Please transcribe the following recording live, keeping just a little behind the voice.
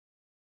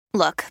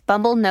Look,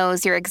 Bumble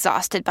knows you're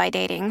exhausted by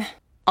dating.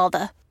 All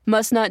the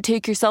must not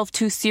take yourself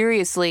too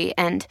seriously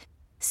and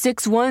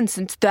 6'1"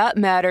 since that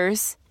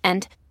matters.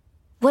 And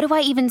what do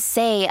I even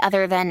say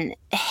other than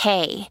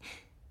hey?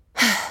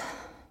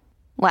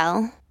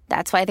 Well,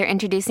 that's why they're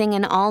introducing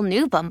an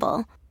all-new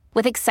Bumble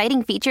with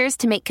exciting features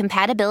to make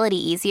compatibility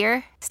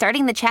easier,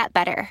 starting the chat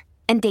better,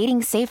 and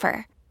dating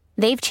safer.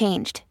 They've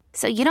changed,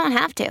 so you don't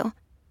have to.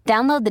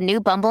 Download the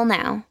new Bumble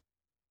now.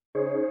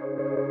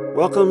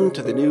 Welcome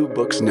to the New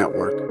Books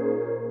Network.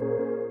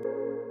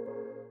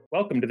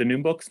 Welcome to the New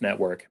Books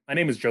Network. My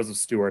name is Joseph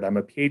Stewart. I'm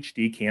a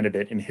PhD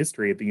candidate in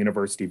history at the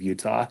University of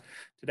Utah.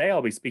 Today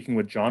I'll be speaking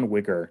with John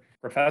Wigger,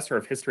 professor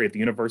of history at the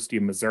University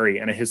of Missouri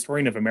and a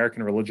historian of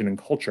American religion and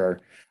culture,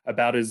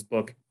 about his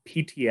book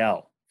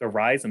PTL, The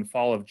Rise and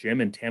Fall of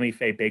Jim and Tammy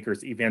Faye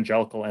Bakker's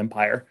Evangelical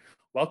Empire.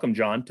 Welcome,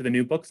 John, to the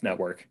New Books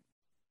Network.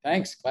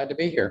 Thanks. Glad to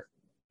be here.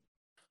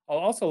 I'll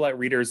also let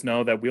readers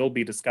know that we'll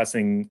be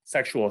discussing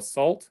sexual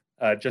assault.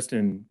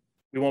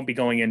 We won't be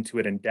going into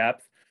it in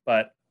depth,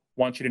 but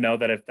want you to know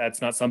that if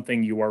that's not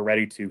something you are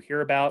ready to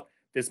hear about,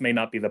 this may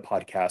not be the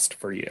podcast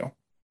for you.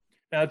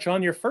 Now,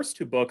 John, your first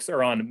two books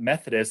are on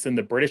Methodists in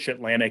the British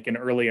Atlantic and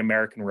early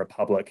American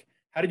Republic.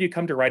 How did you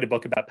come to write a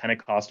book about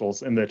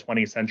Pentecostals in the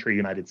 20th century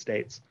United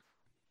States?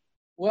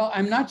 Well,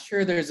 I'm not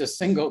sure there's a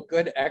single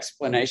good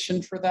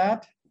explanation for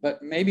that,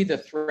 but maybe the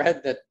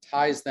thread that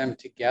ties them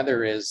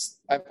together is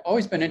I've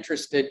always been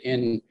interested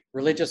in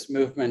religious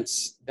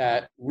movements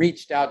that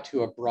reached out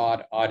to a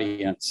broad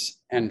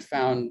audience and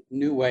found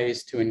new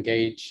ways to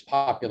engage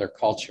popular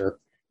culture.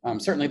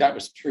 Certainly that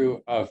was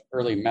true of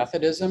early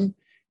Methodism,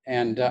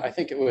 and I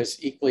think it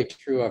was equally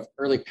true of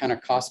early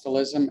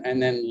Pentecostalism,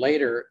 and then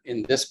later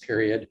in this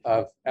period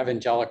of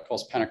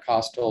evangelicals,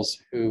 Pentecostals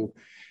who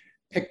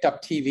picked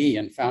up TV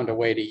and found a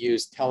way to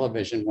use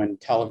television when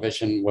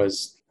television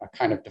was a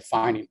kind of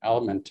defining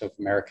element of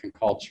American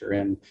culture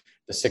in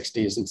the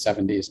 60s and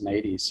 70s and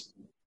 80s.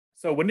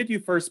 So when did you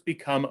first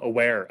become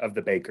aware of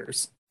the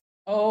Bakkers?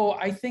 Oh,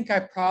 I think I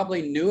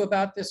probably knew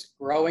about this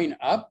growing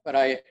up, but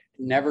I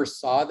never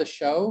saw the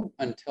show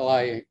until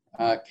I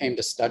came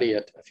to study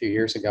it a few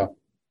years ago.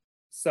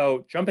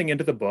 So jumping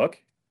into the book,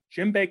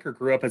 Jim Bakker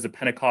grew up as a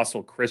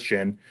Pentecostal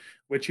Christian,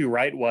 which you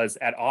write was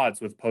at odds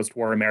with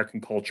post-war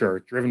American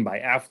culture, driven by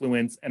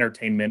affluence,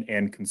 entertainment,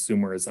 and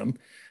consumerism.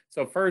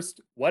 So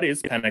first, what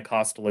is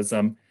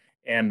Pentecostalism,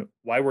 and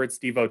why were its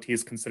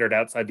devotees considered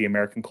outside the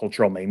American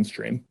cultural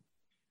mainstream?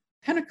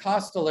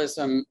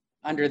 Pentecostalism,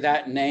 under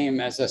that name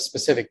as a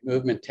specific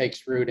movement,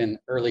 takes root in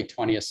early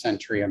 20th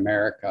century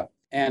America.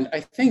 And I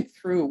think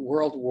through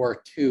World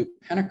War II,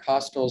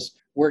 Pentecostals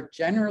were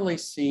generally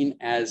seen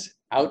as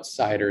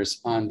outsiders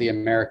on the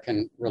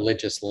American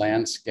religious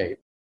landscape.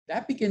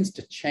 That begins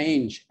to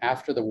change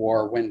after the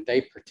war when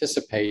they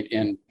participate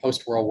in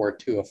post-World War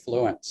II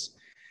affluence.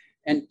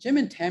 And Jim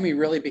and Tammy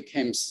really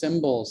became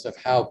symbols of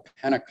how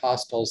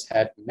Pentecostals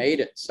had made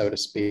it, so to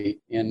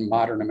speak, in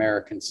modern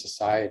American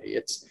society.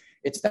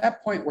 It's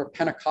that point where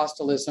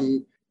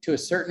Pentecostalism, to a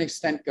certain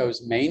extent,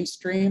 goes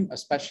mainstream,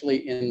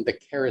 especially in the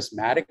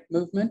charismatic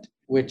movement,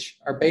 which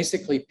are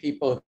basically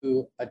people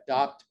who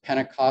adopt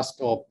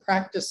Pentecostal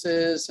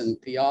practices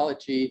and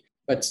theology,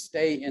 but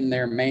stay in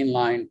their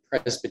mainline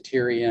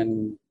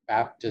Presbyterian,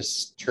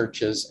 Baptist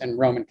churches, and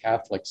Roman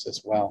Catholics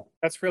as well.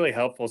 That's really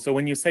helpful. So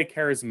when you say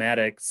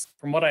charismatics,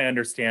 from what I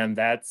understand,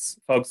 that's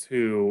folks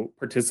who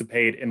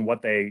participate in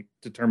what they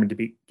determine to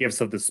be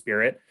gifts of the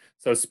Spirit.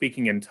 So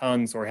speaking in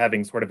tongues or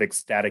having sort of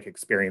ecstatic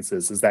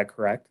experiences. Is that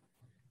correct?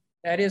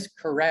 That is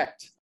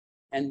correct.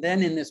 And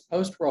then in this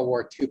post-World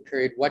War II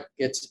period, what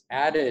gets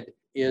added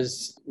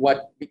is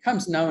what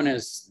becomes known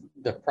as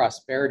the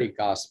prosperity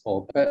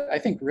gospel, but I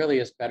think really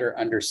is better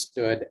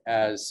understood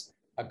as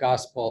a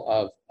gospel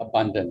of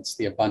abundance,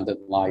 the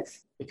abundant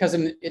life, because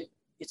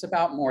it's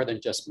about more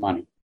than just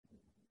money.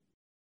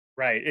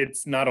 Right.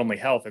 It's not only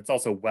health, it's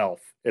also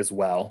wealth as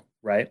well,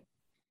 right?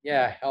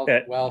 Yeah, health,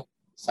 wealth,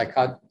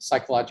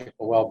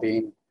 psychological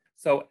well-being.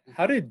 So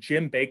how did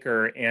Jim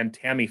Bakker and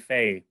Tammy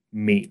Faye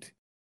meet?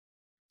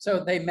 So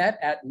they met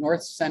at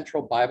North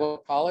Central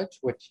Bible College,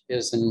 which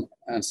is an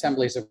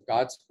Assemblies of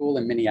God school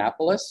in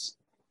Minneapolis.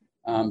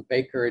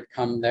 Bakker had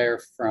come there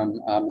from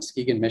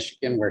Muskegon,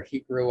 Michigan, where he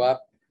grew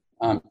up.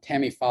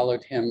 Tammy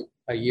followed him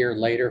a year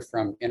later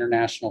from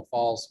International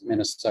Falls,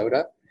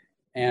 Minnesota.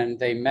 And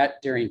they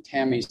met during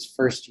Tammy's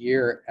first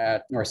year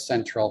at North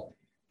Central.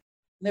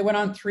 They went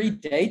on 3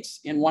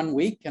 dates in 1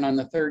 week. And on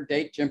the third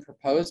date, Jim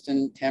proposed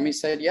and Tammy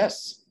said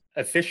yes.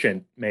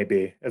 Efficient,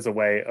 maybe, as a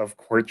way of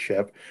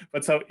courtship.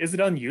 But so is it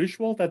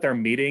unusual that they're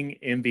meeting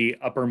in the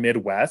upper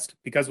Midwest?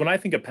 Because when I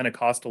think of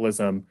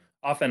Pentecostalism,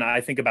 often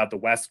I think about the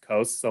West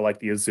Coast, so like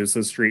the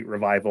Azusa Street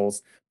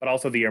revivals, but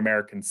also the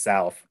American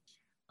South.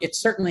 It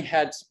certainly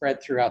had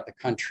spread throughout the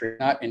country,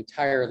 not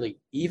entirely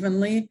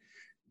evenly,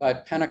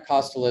 but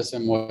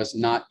Pentecostalism was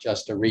not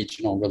just a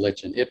regional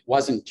religion. It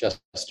wasn't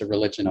just a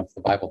religion of the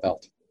Bible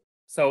Belt.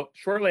 So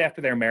shortly after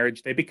their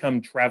marriage, they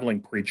become traveling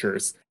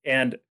preachers.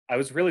 And I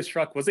was really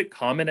struck. Was it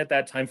common at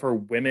that time for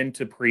women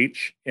to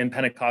preach in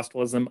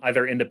Pentecostalism,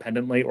 either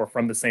independently or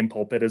from the same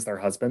pulpit as their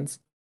husbands?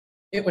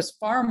 It was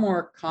far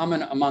more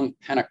common among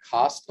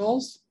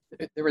Pentecostals.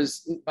 There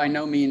was by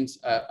no means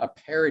a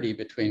parity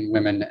between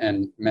women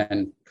and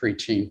men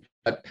preaching,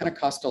 but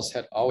Pentecostals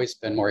had always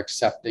been more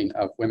accepting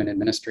of women in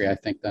ministry, I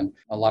think, than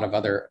a lot of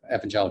other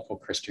evangelical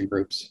Christian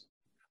groups.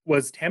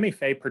 Was Tammy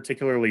Faye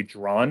particularly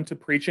drawn to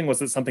preaching?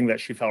 Was it something that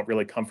she felt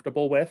really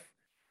comfortable with?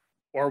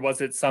 Or was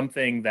it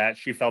something that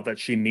she felt that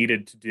she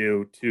needed to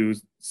do to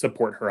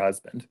support her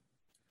husband?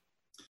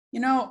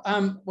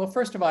 Well,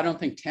 first of all, I don't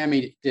think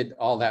Tammy did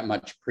all that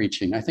much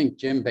preaching. I think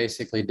Jim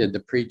basically did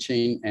the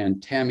preaching,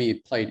 and Tammy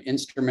played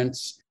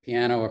instruments,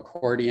 piano,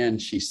 accordion,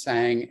 she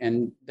sang,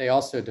 and they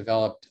also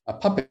developed a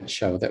puppet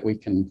show that we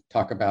can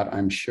talk about,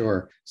 I'm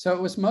sure. So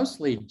it was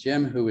mostly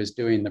Jim who was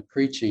doing the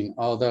preaching,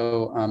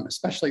 although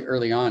especially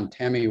early on,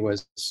 Tammy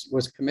was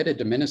committed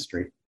to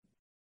ministry.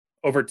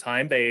 Over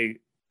time, they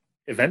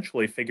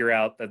eventually figure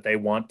out that they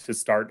want to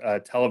start a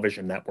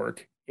television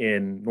network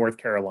in North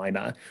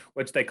Carolina,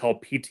 which they call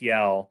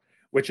PTL,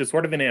 which is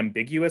sort of an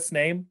ambiguous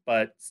name,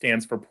 but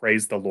stands for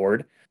Praise the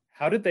Lord.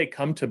 How did they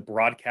come to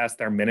broadcast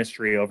their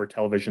ministry over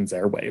television's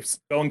airwaves,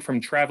 going from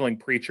traveling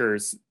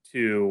preachers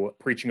to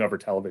preaching over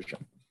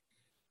television?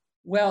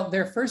 Well,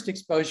 their first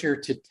exposure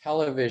to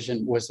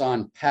television was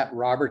on Pat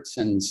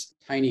Robertson's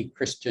tiny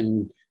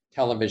Christian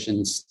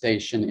television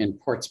station in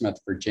Portsmouth,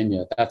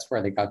 Virginia. That's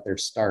where they got their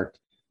start.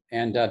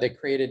 And they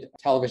created a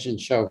television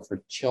show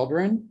for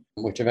children,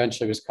 which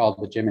eventually was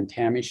called The Jim and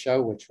Tammy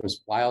Show, which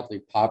was wildly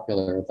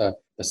popular, the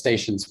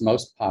station's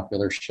most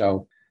popular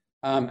show.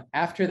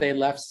 After they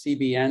left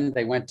CBN,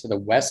 they went to the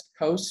West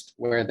Coast,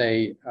 where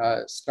they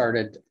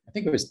started, I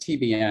think it was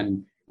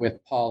TBN,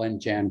 with Paul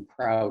and Jan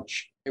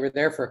Crouch. They were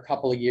there for a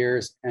couple of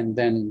years, and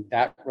then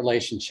that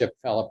relationship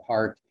fell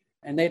apart.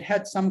 And they'd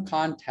had some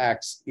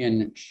contacts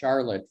in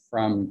Charlotte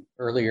from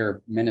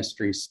earlier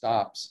ministry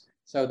stops.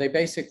 So they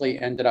basically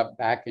ended up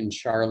back in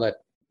Charlotte,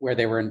 where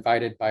they were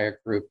invited by a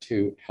group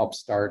to help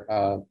start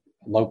a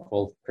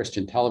local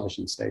Christian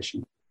television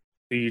station.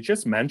 You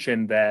just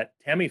mentioned that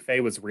Tammy Faye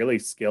was really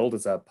skilled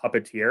as a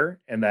puppeteer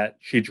and that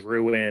she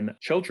drew in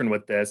children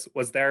with this.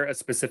 Was there a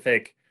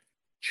specific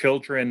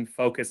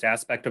children-focused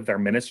aspect of their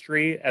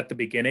ministry at the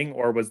beginning,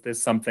 or was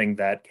this something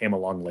that came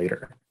along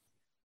later?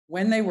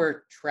 When they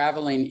were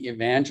traveling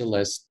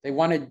evangelists, they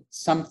wanted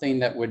something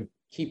that would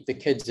keep the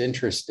kids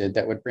interested,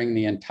 that would bring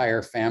the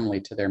entire family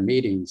to their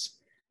meetings.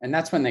 And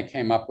that's when they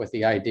came up with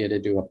the idea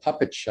to do a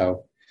puppet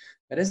show.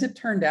 But as it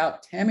turned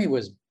out, Tammy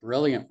was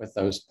brilliant with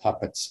those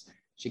puppets.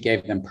 She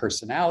gave them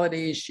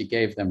personalities, she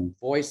gave them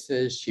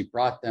voices, she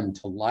brought them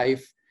to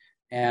life.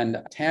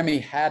 And Tammy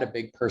had a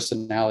big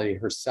personality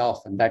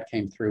herself, and that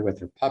came through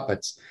with her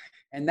puppets.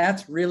 And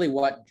that's really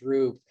what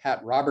drew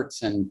Pat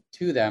Robertson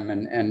to them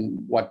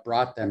and what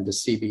brought them to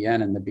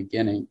CBN in the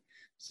beginning.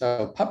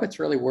 So puppets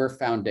really were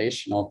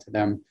foundational to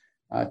them,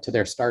 to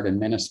their start in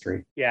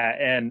ministry. Yeah,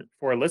 and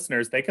for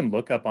listeners, they can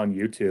look up on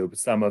YouTube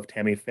some of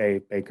Tammy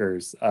Faye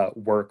Baker's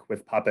work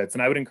with puppets.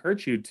 And I would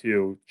encourage you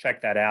to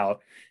check that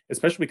out,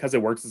 especially because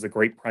it works as a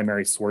great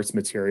primary source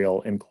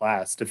material in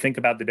class to think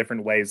about the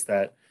different ways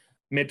that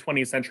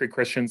mid-20th century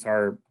Christians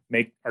are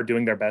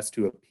doing their best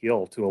to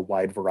appeal to a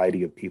wide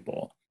variety of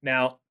people.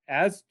 Now,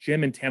 as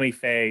Jim and Tammy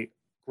Faye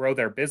grow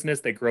their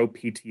business, they grow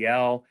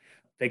PTL,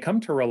 they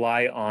come to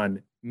rely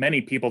on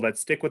many people that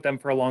stick with them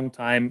for a long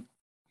time,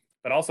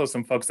 but also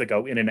some folks that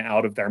go in and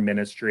out of their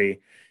ministry.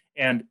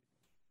 And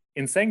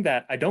in saying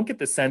that, I don't get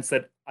the sense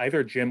that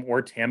either Jim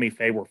or Tammy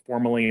Faye were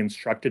formally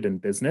instructed in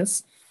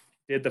business.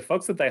 Did the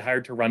folks that they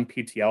hired to run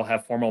PTL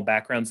have formal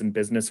backgrounds in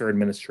business or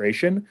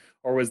administration?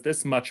 Or was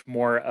this much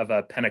more of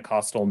a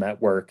Pentecostal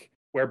network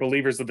where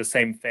believers of the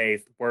same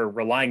faith were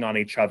relying on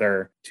each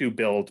other to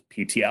build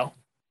PTL?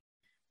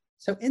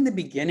 So in the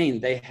beginning,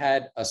 they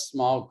had a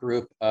small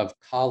group of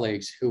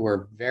colleagues who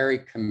were very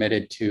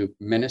committed to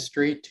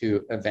ministry,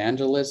 to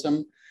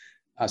evangelism,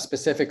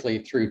 specifically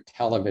through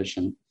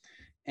television.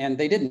 And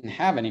they didn't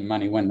have any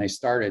money when they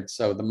started,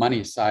 so the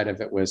money side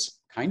of it was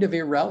kind of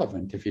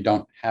irrelevant. If you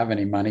don't have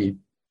any money,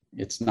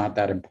 it's not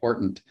that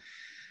important.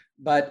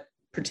 But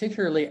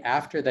particularly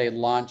after they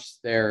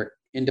launched their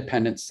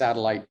independent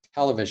satellite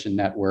television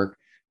network,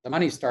 the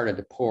money started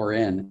to pour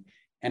in.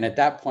 And at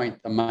that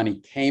point, the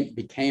money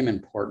became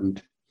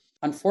important.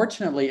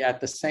 Unfortunately,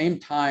 at the same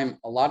time,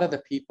 a lot of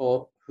the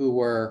people who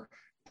were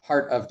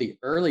part of the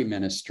early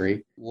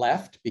ministry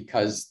left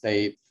because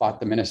they thought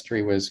the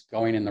ministry was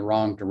going in the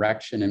wrong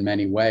direction in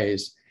many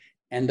ways.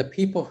 And the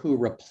people who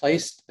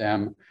replaced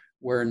them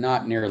were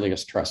not nearly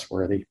as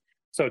trustworthy.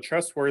 So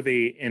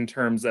trustworthy in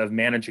terms of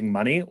managing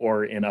money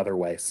or in other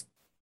ways?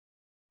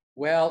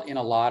 Well, in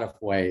a lot of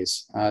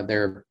ways,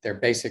 their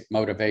basic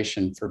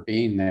motivation for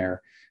being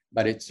there,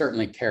 but it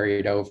certainly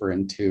carried over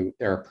into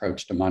their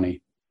approach to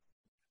money.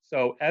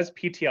 So as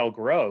PTL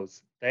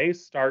grows, they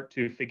start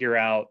to figure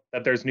out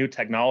that there's new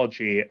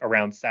technology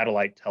around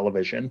satellite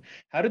television.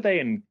 How did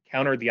they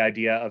encounter the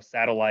idea of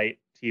satellite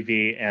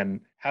TV,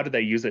 and how did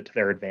they use it to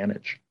their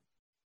advantage?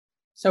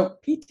 So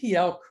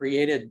PTL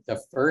created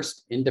the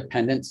first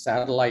independent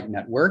satellite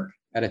network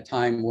at a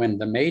time when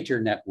the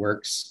major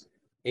networks,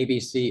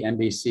 ABC,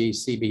 NBC,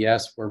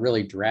 CBS, were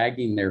really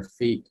dragging their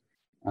feet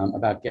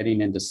about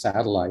getting into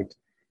satellite.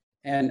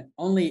 And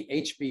only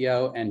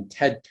HBO and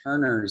Ted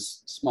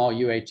Turner's small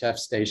UHF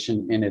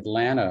station in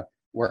Atlanta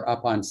were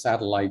up on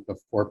satellite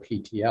before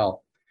PTL.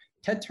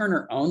 Ted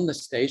Turner owned the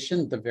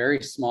station, the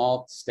very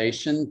small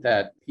station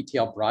that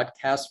PTL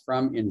broadcast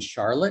from in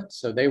Charlotte.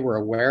 So they were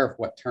aware of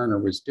what Turner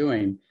was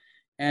doing.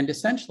 And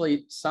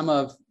essentially, some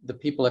of the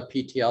people at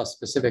PTL,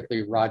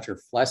 specifically Roger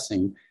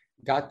Flessing,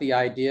 got the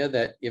idea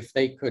that if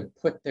they could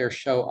put their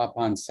show up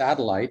on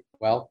satellite,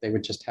 well, they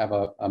would just have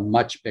a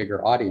much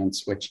bigger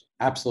audience, which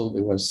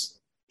absolutely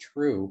was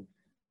true.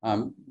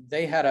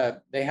 They had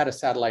a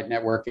satellite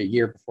network a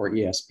year before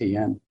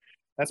ESPN.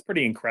 That's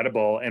pretty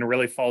incredible, and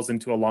really falls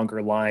into a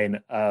longer line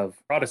of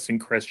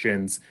Protestant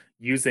Christians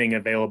using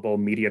available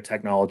media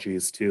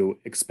technologies to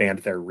expand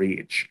their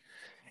reach.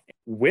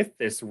 With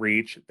this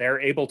reach, they're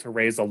able to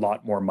raise a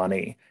lot more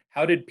money.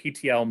 How did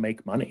PTL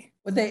make money?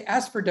 Well, they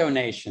asked for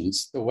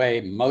donations the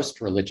way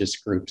most religious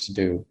groups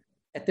do.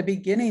 At the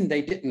beginning,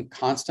 they didn't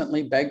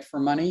constantly beg for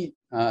money.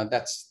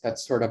 That's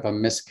sort of a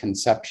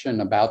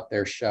misconception about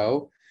their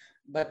show.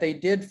 But they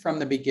did from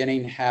the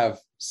beginning have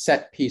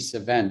set piece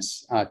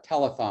events,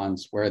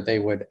 telethons, where they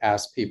would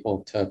ask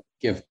people to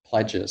give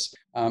pledges,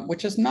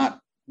 which is not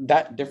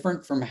that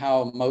different from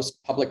how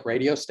most public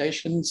radio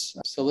stations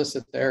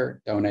solicit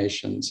their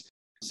donations.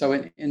 So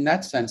in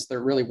that sense,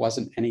 there really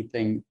wasn't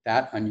anything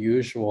that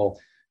unusual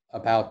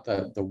about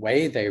the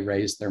way they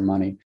raised their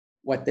money.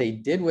 What they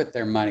did with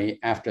their money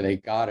after they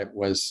got it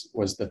was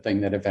the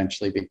thing that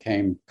eventually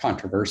became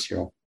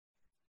controversial.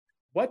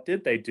 What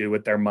did they do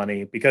with their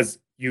money? Because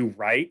you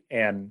write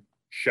and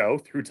show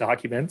through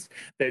documents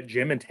that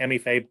Jim and Tammy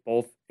Faye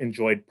both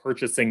enjoyed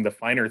purchasing the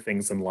finer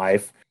things in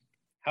life.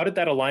 How did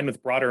that align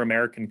with broader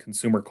American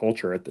consumer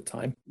culture at the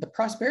time? The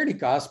prosperity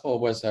gospel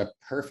was a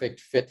perfect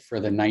fit for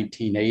the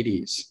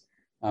 1980s.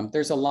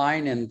 There's a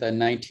line in the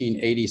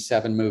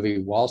 1987 movie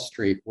Wall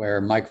Street where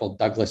Michael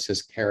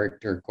Douglas's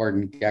character,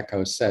 Gordon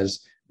Gekko,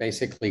 says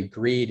basically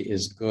greed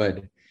is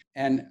good.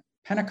 And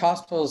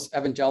Pentecostals,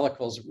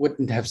 evangelicals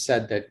wouldn't have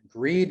said that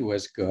greed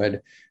was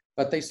good,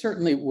 but they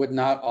certainly would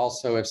not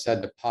also have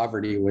said that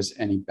poverty was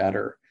any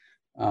better.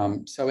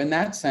 So in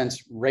that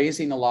sense,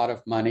 raising a lot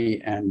of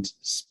money and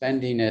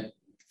spending it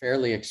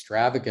fairly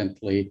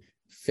extravagantly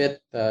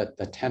fit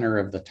the tenor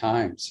of the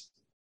times.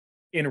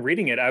 In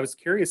reading it, I was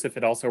curious if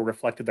it also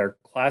reflected their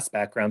class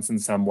backgrounds in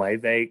some way.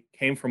 They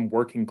came from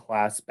working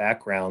class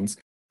backgrounds.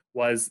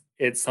 Was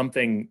it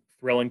something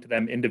thrilling to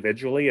them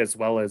individually, as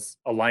well as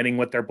aligning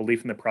with their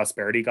belief in the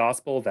prosperity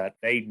gospel, that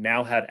they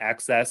now had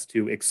access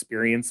to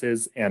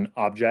experiences and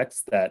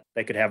objects that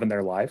they could have in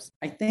their lives?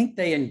 I think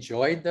they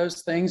enjoyed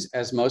those things,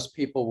 as most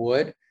people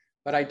would,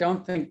 but I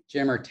don't think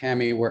Jim or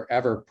Tammy were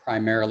ever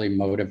primarily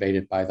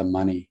motivated by the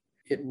money.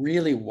 It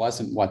really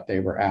wasn't what they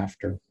were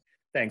after.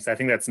 Thanks. I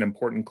think that's an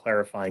important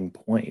clarifying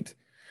point.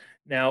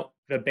 Now,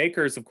 the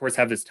Bakkers, of course,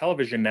 have this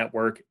television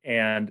network,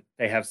 and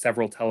they have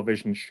several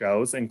television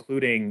shows,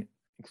 including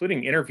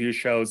interview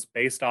shows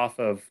based off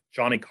of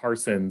Johnny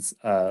Carson's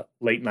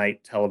late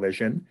night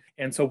television.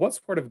 And so what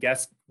sort of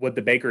guests would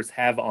the Bakkers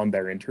have on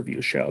their interview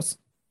shows?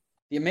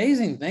 The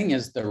amazing thing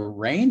is the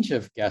range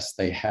of guests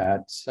they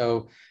had.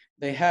 So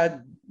they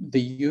had the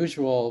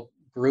usual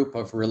group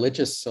of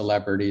religious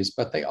celebrities,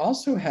 but they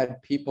also had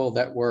people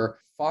that were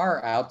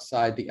far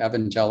outside the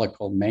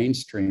evangelical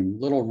mainstream.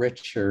 Little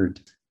Richard,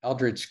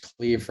 Eldridge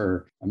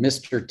Cleaver,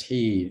 Mr.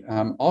 T,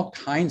 all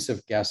kinds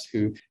of guests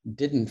who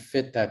didn't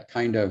fit that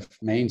kind of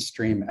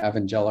mainstream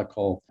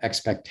evangelical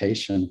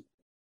expectation.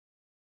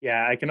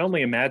 Yeah, I can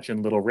only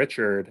imagine Little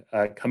Richard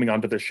coming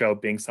onto the show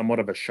being somewhat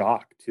of a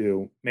shock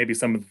to maybe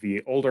some of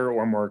the older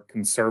or more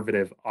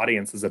conservative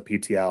audiences of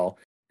PTL.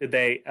 Did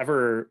they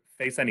ever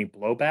face any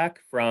blowback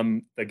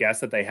from the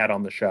guests that they had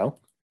on the show?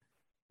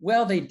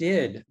 Well, they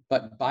did,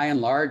 but by and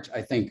large,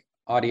 I think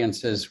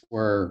audiences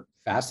were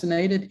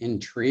fascinated,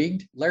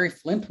 intrigued. Larry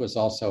Flint was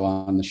also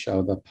on the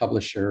show, the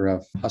publisher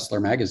of Hustler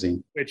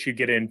magazine. Which you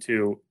get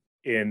into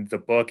in the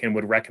book, and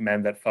would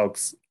recommend that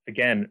folks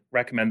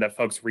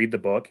read the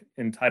book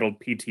entitled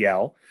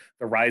PTL,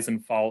 The Rise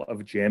and Fall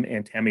of Jim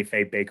and Tammy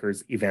Faye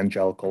Bakker's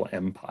Evangelical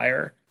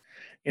Empire.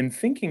 In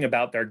thinking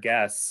about their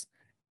guests,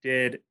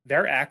 did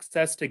their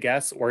access to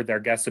guests or their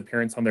guest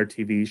appearance on their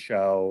TV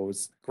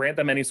shows grant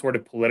them any sort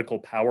of political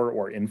power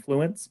or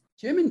influence?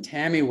 Jim and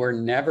Tammy were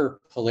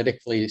never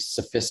politically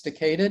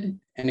sophisticated.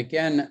 And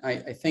again, I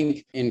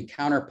think in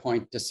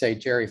counterpoint to, say,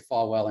 Jerry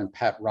Falwell and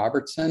Pat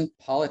Robertson,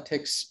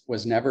 politics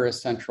was never a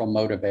central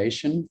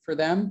motivation for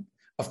them.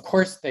 Of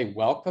course, they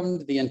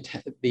welcomed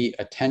the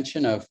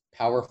attention of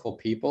powerful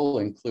people,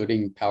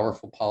 including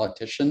powerful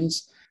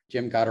politicians.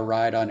 Jim got a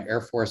ride on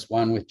Air Force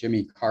One with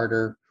Jimmy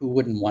Carter. Who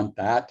wouldn't want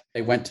that?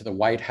 They went to the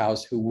White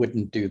House. Who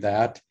wouldn't do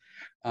that?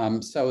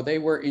 So they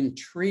were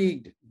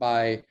intrigued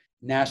by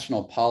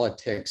national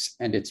politics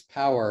and its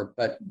power,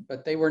 but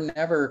they were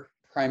never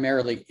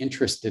primarily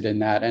interested in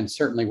that and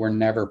certainly were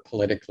never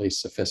politically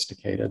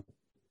sophisticated.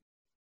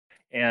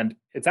 And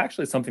it's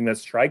actually something that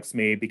strikes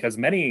me because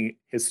many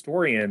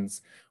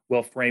historians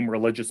will frame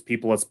religious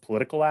people as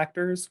political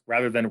actors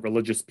rather than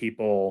religious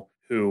people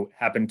who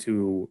happen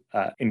to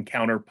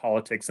encounter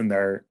politics in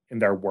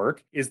their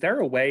work. Is there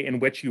a way in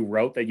which you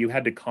wrote that you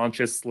had to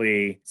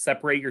consciously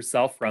separate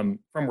yourself from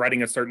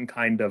writing a certain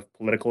kind of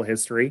political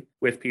history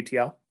with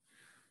PTL?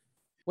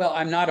 Well,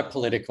 I'm not a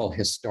political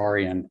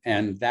historian,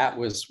 and that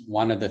was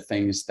one of the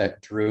things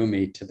that drew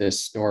me to this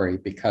story,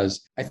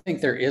 because I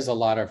think there is a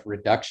lot of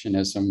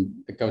reductionism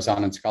that goes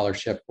on in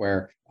scholarship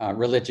where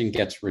religion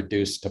gets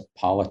reduced to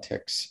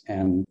politics.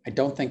 And I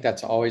don't think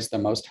that's always the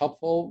most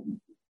helpful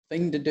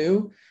thing to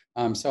do.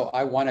 So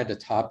I wanted a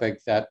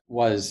topic that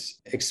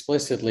was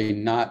explicitly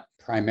not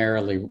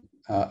primarily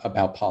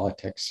about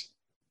politics.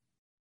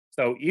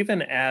 So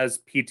even as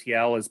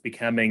PTL is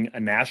becoming a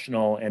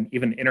national and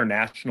even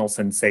international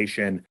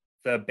sensation,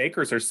 the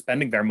bakers are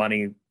spending their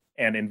money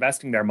and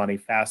investing their money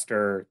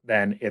faster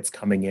than it's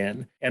coming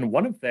in. And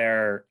one of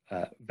their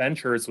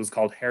ventures was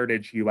called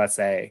Heritage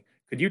USA.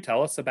 Could you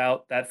tell us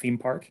about that theme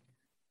park?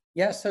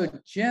 Yeah, so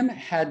Jim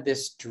had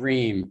this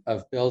dream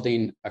of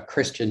building a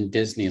Christian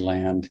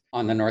Disneyland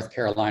on the North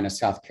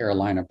Carolina-South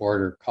Carolina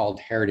border called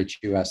Heritage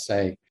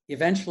USA.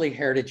 Eventually,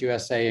 Heritage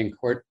USA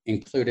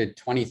included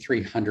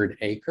 2,300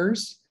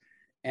 acres,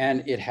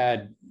 and it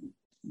had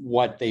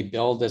what they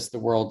billed as the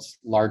world's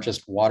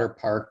largest water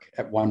park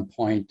at one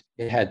point.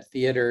 It had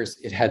theaters,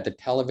 it had the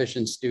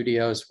television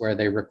studios where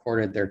they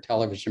recorded their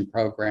television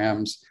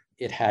programs,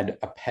 it had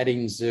a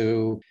petting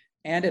zoo,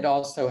 and it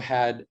also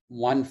had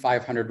one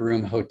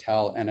 500-room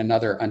hotel and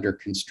another under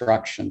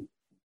construction.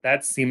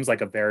 That seems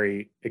like a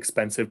very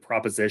expensive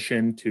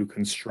proposition to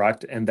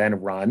construct and then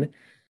run.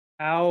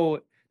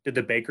 How did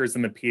the bakers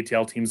and the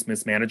PTL team's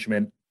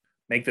mismanagement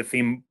make the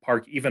theme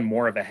park even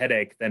more of a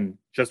headache than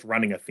just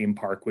running a theme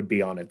park would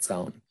be on its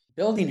own?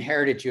 Building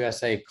Heritage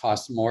USA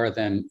cost more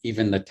than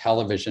even the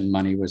television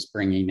money was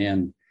bringing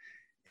in.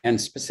 And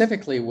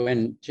specifically,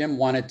 when Jim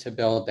wanted to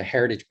build the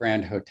Heritage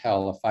Grand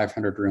Hotel, a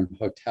 500-room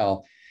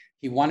hotel,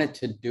 he wanted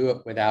to do it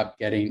without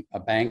getting a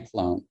bank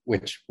loan,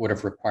 which would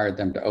have required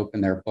them to open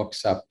their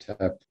books up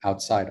to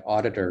outside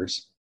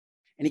auditors.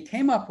 And he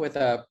came up with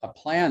a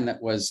plan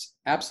that was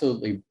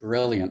absolutely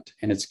brilliant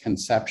in its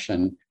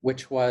conception,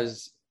 which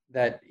was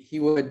that he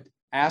would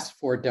ask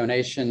for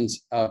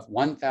donations of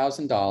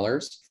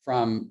 $1,000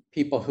 from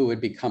people who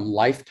would become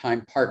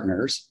lifetime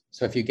partners.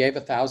 So if you gave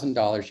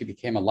 $1,000, you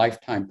became a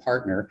lifetime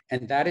partner,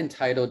 and that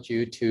entitled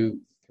you to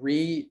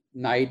 3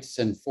 nights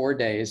and 4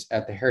 days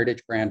at the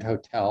Heritage Grand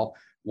Hotel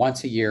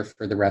once a year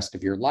for the rest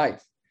of your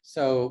life.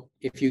 So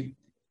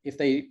if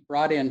they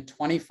brought in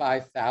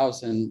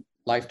 25,000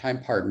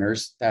 lifetime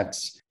partners,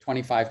 that's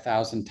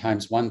 25,000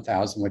 times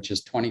 1,000, which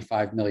is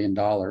 $25 million,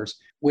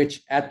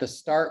 which at the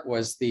start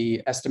was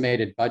the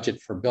estimated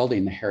budget for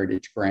building the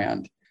Heritage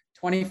Grand.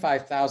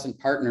 25,000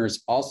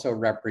 partners also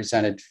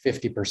represented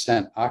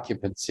 50%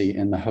 occupancy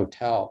in the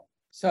hotel.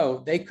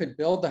 So they could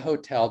build the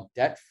hotel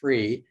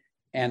debt-free,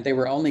 and they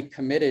were only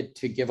committed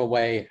to give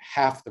away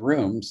half the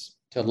rooms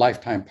to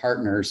lifetime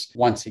partners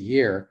once a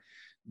year.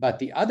 But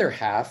the other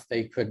half,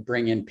 they could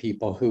bring in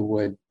people who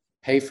would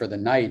pay for the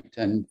night.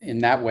 And in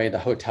that way, the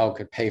hotel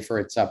could pay for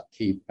its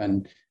upkeep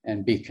and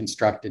be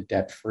constructed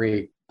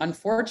debt-free.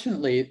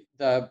 Unfortunately,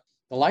 the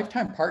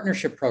Lifetime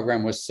Partnership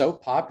Program was so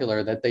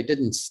popular that they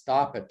didn't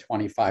stop at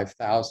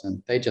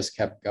 25,000. They just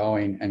kept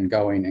going and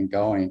going and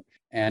going.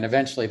 And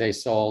eventually they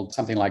sold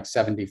something like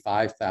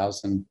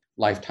 75,000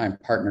 lifetime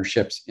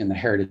partnerships in the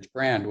Heritage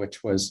Grand,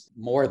 which was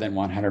more than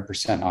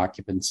 100%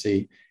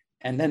 occupancy.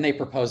 And then they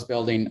proposed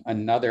building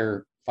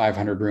another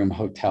 500-room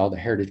hotel, the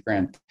Heritage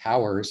Grand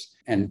Towers,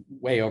 and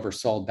way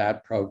oversold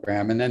that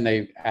program. And then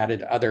they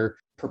added other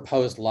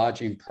proposed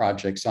lodging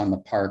projects on the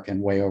park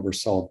and way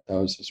oversold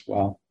those as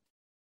well.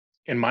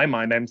 In my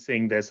mind, I'm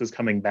seeing this as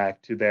coming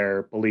back to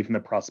their belief in the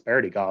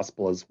prosperity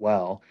gospel as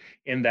well,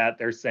 in that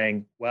they're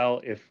saying,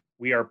 well, if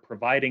we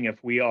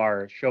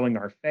are showing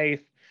our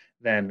faith,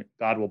 then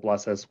God will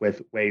bless us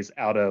with ways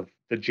out of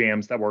the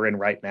jams that we're in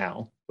right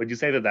now. Would you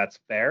say that that's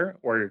fair,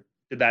 or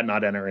did that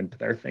not enter into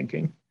their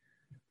thinking?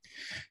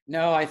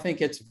 No, I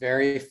think it's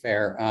very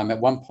fair. At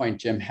one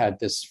point, Jim had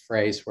this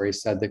phrase where he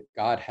said that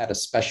God had a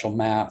special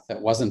math that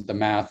wasn't the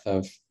math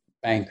of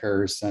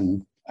bankers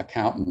and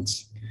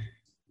accountants.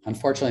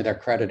 Unfortunately, their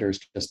creditors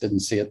just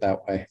didn't see it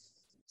that way.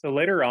 So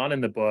later on in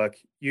the book,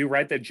 you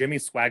write that Jimmy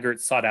Swaggart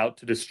sought out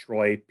to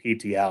destroy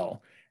PTL.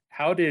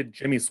 How did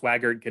Jimmy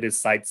Swaggart get his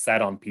sights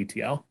set on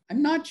PTL?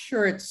 I'm not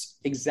sure it's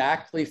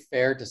exactly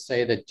fair to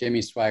say that Jimmy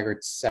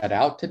Swaggart set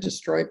out to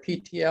destroy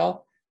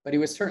PTL, but he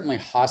was certainly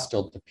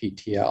hostile to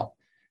PTL.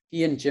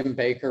 He and Jim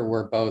Bakker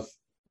were both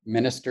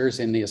ministers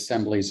in the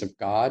Assemblies of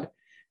God,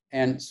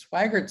 and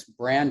Swaggart's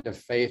brand of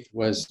faith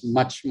was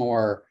much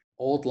more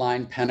old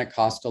line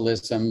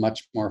Pentecostalism,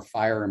 much more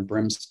fire and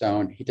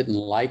brimstone. He didn't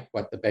like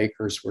what the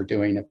Bakkers were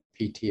doing at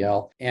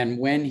PTL. And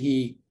when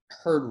he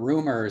heard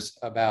rumors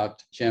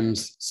about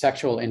Jim's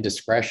sexual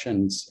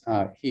indiscretions,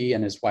 he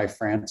and his wife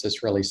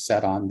Frances really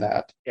set on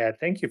that. Yeah,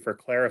 thank you for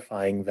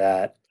clarifying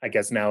that. I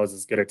guess now is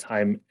as good a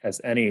time as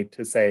any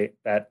to say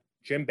that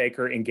Jim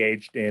Bakker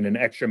engaged in an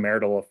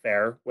extramarital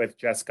affair with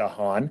Jessica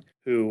Hahn,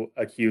 who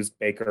accused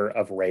Bakker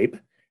of rape.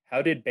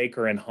 How did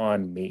Bakker and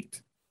Hahn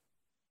meet?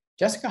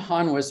 Jessica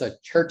Hahn was a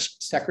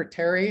church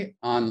secretary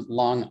on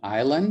Long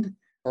Island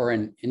for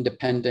an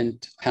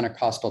independent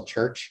Pentecostal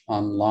church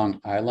on Long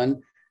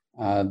Island.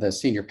 The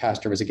senior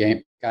pastor was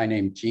a guy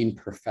named Gene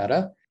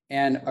Profeta.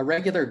 And a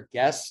regular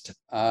guest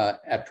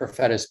at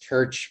Profeta's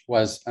church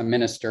was a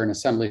minister, an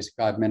Assemblies of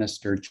God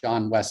minister,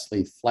 John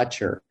Wesley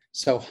Fletcher.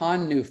 So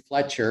Hahn knew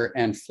Fletcher,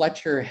 and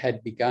Fletcher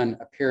had begun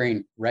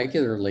appearing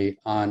regularly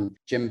on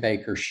Jim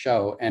Bakker's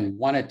show and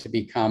wanted to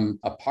become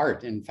a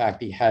part. In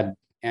fact, he had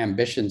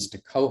ambitions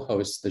to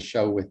co-host the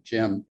show with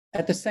Jim.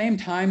 At the same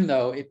time,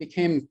 though, it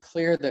became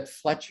clear that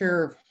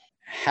Fletcher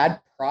had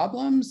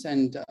problems,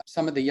 and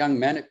some of the young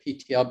men at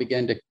PTL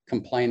began to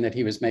complain that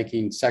he was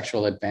making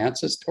sexual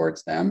advances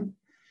towards them.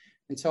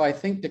 And so I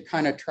think to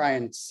kind of try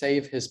and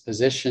save his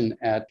position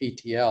at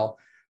PTL,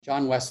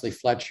 John Wesley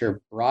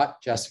Fletcher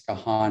brought Jessica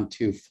Hahn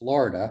to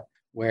Florida,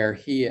 where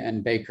he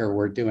and Bakker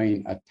were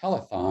doing a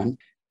telethon,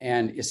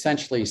 and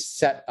essentially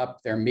set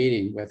up their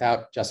meeting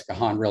without Jessica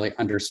Hahn really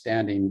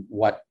understanding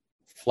what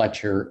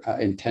Fletcher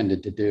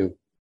intended to do.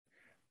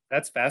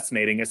 That's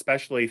fascinating,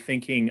 especially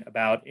thinking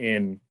about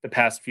in the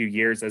past few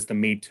years as the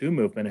Me Too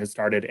movement has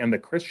started and the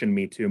Christian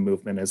Me Too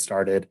movement has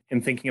started,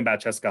 and thinking about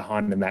Jessica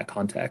Hahn in that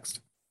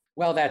context.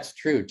 Well, that's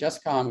true.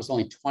 Jessica Hahn was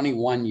only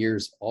 21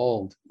 years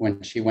old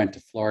when she went to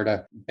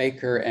Florida.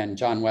 Bakker and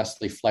John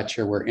Wesley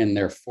Fletcher were in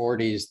their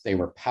 40s. They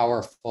were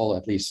powerful,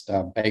 at least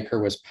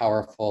Bakker was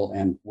powerful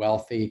and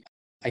wealthy.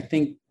 I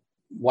think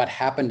what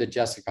happened to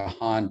Jessica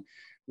Hahn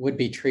would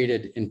be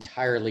treated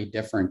entirely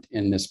different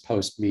in this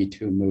post-Me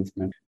Too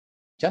movement.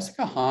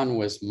 Jessica Hahn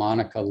was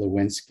Monica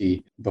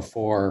Lewinsky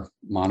before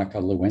Monica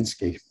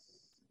Lewinsky.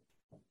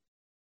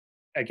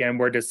 Again,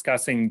 we're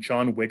discussing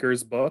John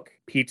Wigger's book,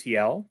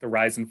 PTL, The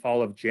Rise and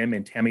Fall of Jim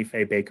and Tammy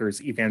Faye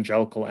Bakker's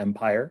Evangelical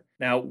Empire.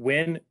 Now,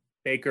 when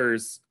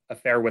Bakker's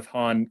affair with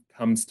Hahn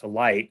comes to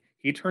light,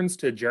 he turns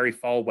to Jerry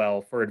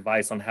Falwell for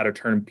advice on how to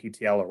turn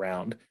PTL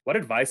around. What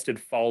advice did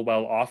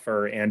Falwell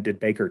offer, and did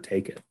Bakker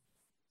take it?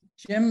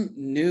 Jim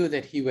knew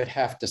that he would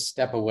have to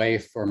step away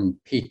from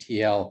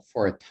PTL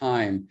for a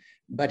time,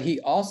 but he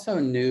also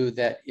knew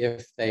that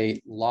if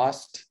they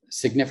lost a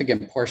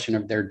significant portion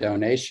of their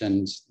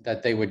donations,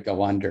 that they would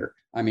go under.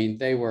 I mean,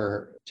 they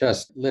were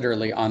just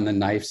literally on the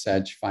knife's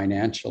edge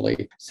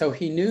financially. So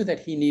he knew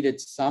that he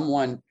needed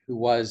someone who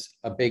was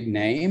a big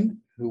name,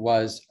 who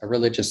was a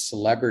religious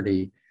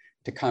celebrity,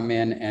 to come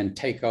in and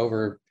take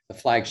over the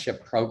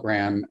flagship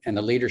program and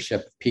the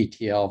leadership of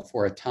PTL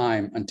for a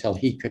time until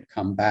he could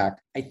come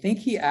back. I think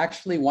he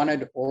actually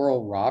wanted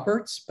Oral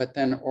Roberts, but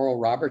then Oral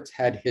Roberts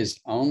had his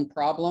own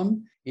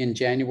problem in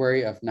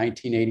January of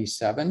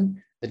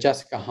 1987. The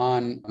Jessica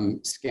Hahn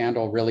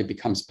scandal really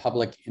becomes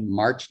public in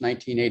March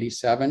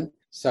 1987.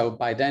 So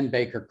by then,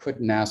 Bakker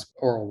couldn't ask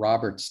Oral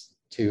Roberts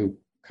to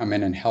come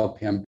in and help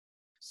him.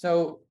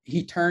 So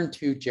he turned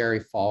to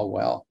Jerry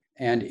Falwell.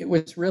 And it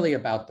was really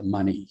about the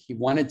money. He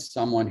wanted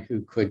someone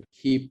who could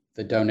keep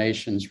the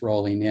donations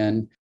rolling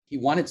in. He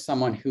wanted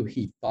someone who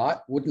he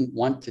thought wouldn't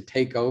want to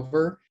take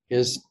over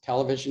his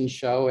television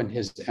show and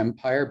his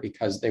empire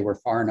because they were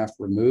far enough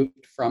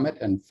removed from it,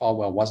 and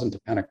Falwell wasn't a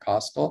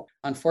Pentecostal.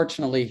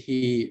 Unfortunately,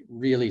 he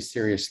really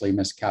seriously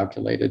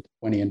miscalculated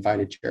when he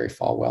invited Jerry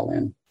Falwell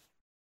in.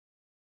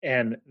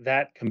 And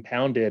that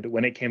compounded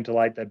when it came to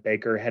light that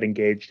Bakker had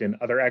engaged in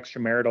other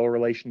extramarital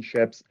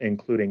relationships,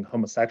 including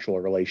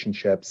homosexual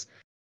relationships.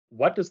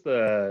 What does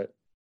the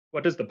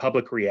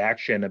public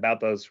reaction about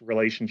those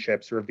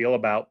relationships reveal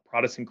about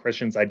Protestant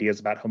Christians' ideas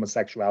about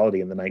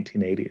homosexuality in the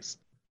 1980s?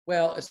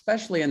 Well,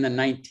 especially in the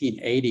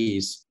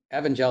 1980s,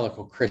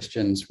 evangelical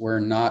Christians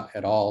were not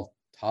at all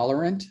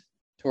tolerant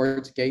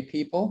towards gay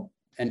people.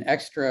 A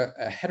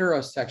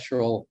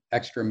heterosexual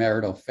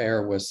extramarital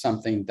affair was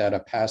something that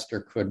a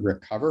pastor could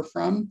recover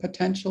from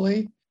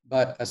potentially,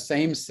 but a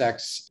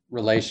same-sex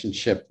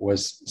relationship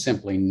was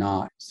simply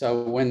not.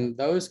 So when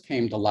those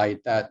came to light,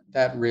 that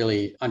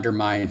really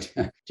undermined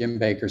Jim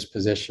Bakker's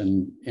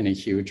position in a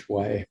huge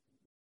way.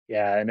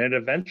 Yeah, and it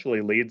eventually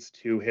leads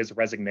to his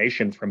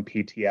resignation from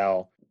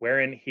PTL,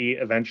 wherein he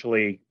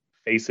eventually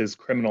faces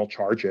criminal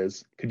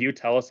charges. Could you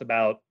tell us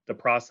about the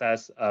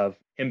process of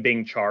him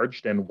being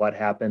charged and what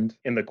happened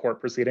in the court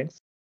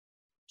proceedings?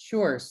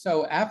 Sure.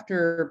 So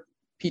after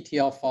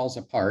PTL falls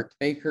apart,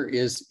 Bakker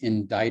is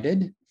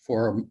indicted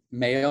for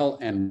mail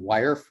and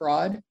wire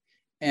fraud.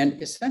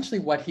 And essentially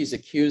what he's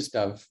accused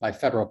of by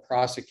federal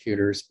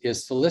prosecutors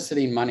is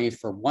soliciting money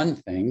for one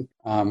thing,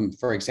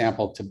 for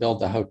example, to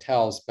build the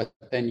hotels, but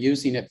then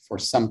using it for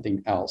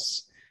something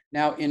else.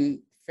 Now,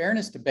 in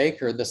fairness to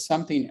Bakker, the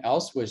something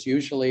else was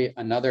usually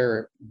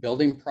another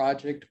building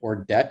project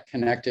or debt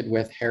connected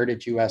with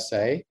Heritage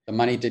USA. The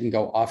money didn't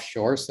go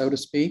offshore, so to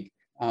speak.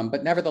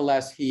 But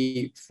nevertheless,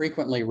 he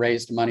frequently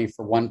raised money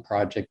for one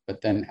project, but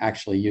then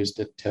actually used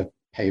it to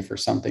pay for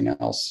something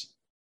else.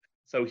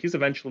 So he's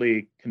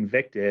eventually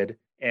convicted,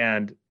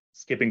 and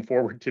skipping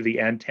forward to the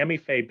end, Tammy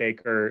Faye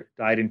Baker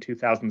died in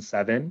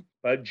 2007,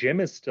 but Jim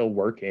is still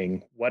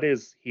working. What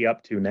is he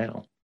up to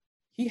now?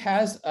 He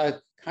has a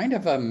kind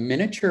of a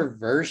miniature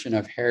version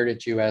of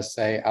Heritage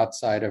USA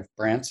outside of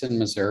Branson,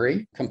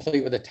 Missouri,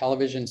 complete with a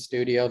television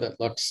studio that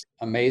looks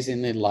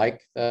amazingly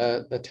like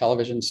the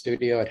television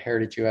studio at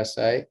Heritage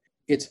USA.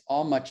 It's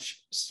all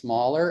much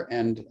smaller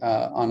and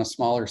on a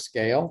smaller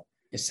scale.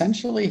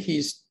 Essentially,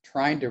 he's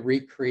trying to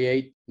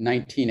recreate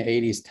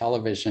 1980s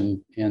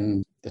television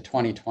in the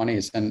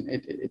 2020s, and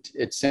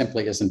it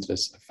simply isn't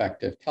as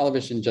effective.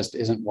 Television just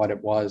isn't what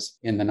it was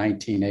in the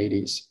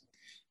 1980s.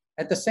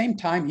 At the same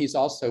time, he's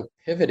also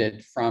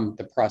pivoted from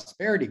the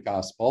prosperity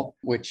gospel,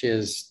 which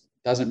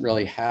doesn't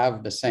really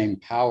have the same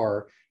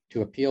power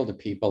to appeal to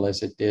people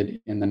as it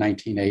did in the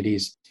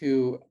 1980s,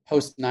 to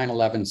post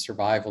 9/11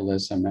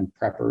 survivalism and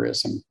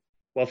prepperism.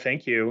 Well,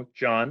 thank you,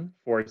 John,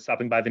 for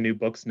stopping by the New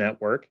Books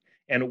Network.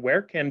 And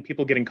where can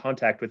people get in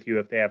contact with you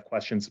if they have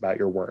questions about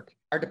your work?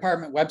 Our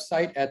department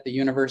website at the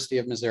University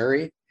of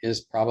Missouri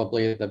is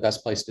probably the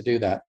best place to do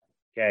that.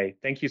 Okay,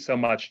 thank you so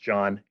much,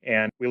 John.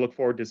 And we look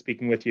forward to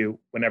speaking with you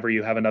whenever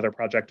you have another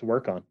project to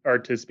work on or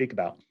to speak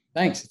about.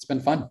 Thanks. It's been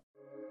fun.